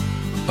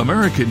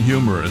American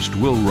humorist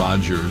Will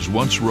Rogers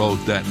once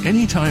wrote that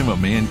anytime a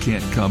man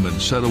can't come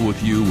and settle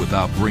with you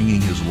without bringing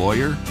his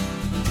lawyer,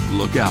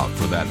 look out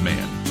for that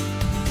man.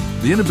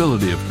 The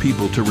inability of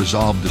people to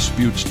resolve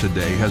disputes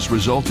today has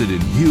resulted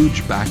in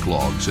huge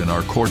backlogs in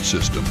our court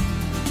system.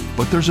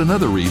 But there's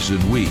another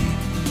reason we,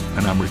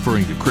 and I'm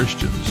referring to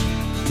Christians,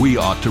 we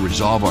ought to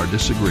resolve our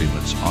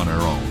disagreements on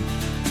our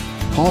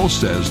own. Paul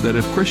says that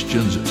if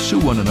Christians sue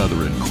one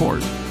another in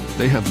court,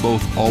 they have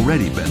both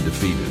already been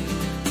defeated.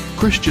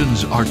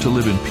 Christians are to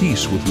live in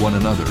peace with one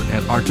another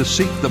and are to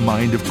seek the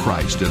mind of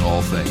Christ in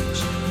all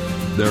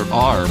things. There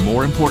are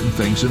more important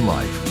things in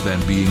life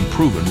than being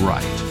proven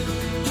right.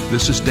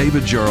 This is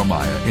David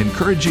Jeremiah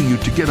encouraging you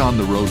to get on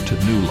the road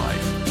to new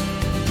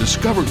life.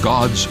 Discover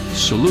God's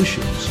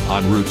solutions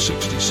on Route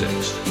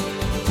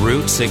 66.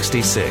 Route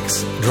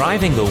 66,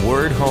 driving the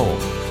word home.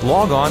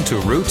 Log on to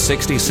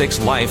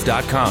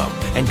Route66Life.com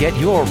and get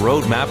your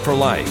roadmap for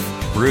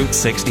life. Route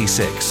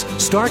 66.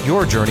 Start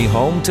your journey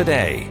home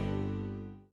today.